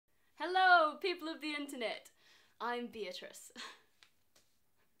Hello, people of the internet. I'm Beatrice.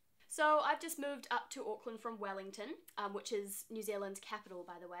 So I've just moved up to Auckland from Wellington, which is New Zealand's capital,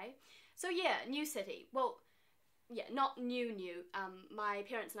 by the way. So yeah, new city. Well, yeah, not new. My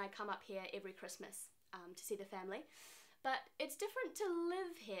parents and I come up here every Christmas to see the family. But it's different to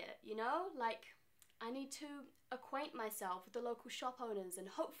live here, you know? Like, I need to acquaint myself with the local shop owners and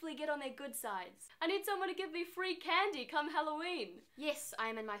hopefully get on their good sides. I need someone to give me free candy come Halloween. Yes, I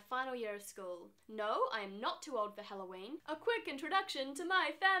am in my final year of school. No, I am not too old for Halloween. A quick introduction to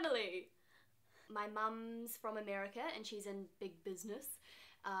my family. My mum's from America and she's in big business.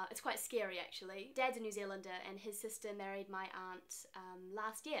 It's quite scary actually. Dad's a New Zealander and his sister married my aunt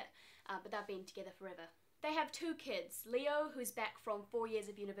last year, but they've been together forever. They have two kids, Leo, who's back from 4 years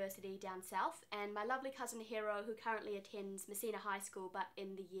of university down south, and my lovely cousin Hero, who currently attends Messina High School but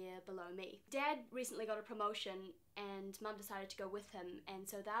in the year below me. Dad recently got a promotion and Mum decided to go with him, and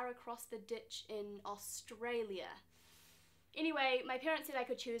so they're across the ditch in Australia. Anyway, my parents said I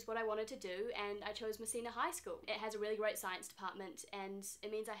could choose what I wanted to do, and I chose Messina High School. It has a really great science department, and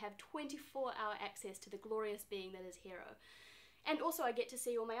it means I have 24-hour access to the glorious being that is Hero. And also I get to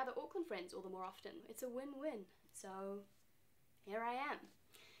see all my other Auckland friends all the more often. It's a win-win. So here I am,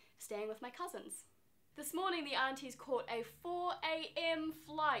 staying with my cousins. This morning the aunties caught a 4 AM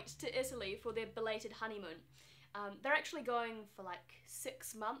flight to Italy for their belated honeymoon. They're actually going for like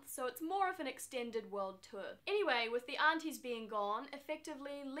 6 months, so it's more of an extended world tour. Anyway, with the aunties being gone,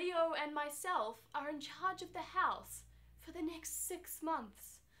 effectively Leo and myself are in charge of the house for the next 6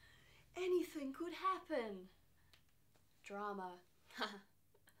 months. Anything could happen. Drama.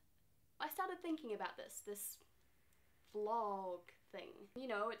 I started thinking about this vlog thing. You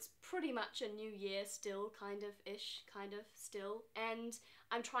know, it's pretty much a new year still, kind of still, and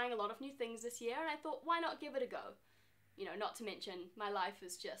I'm trying a lot of new things this year and I thought, why not give it a go? You know, not to mention, my life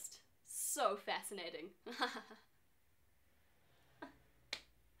is just so fascinating.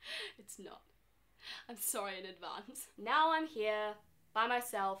 It's not. I'm sorry in advance. Now I'm here, by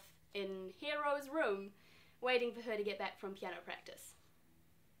myself, in Hero's room, waiting for her to get back from piano practice.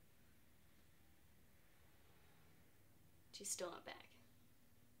 She's still not back.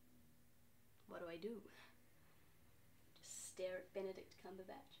 What do I do? Just stare at Benedict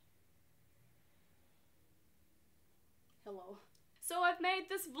Cumberbatch. Hello. So I've made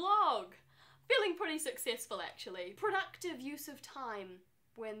this vlog! Feeling pretty successful actually. Productive use of time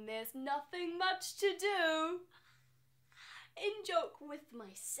when there's nothing much to do. In joke with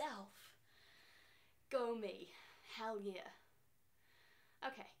myself. Go me. Hell yeah.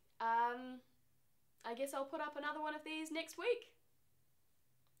 Okay, I guess I'll put up another one of these next week.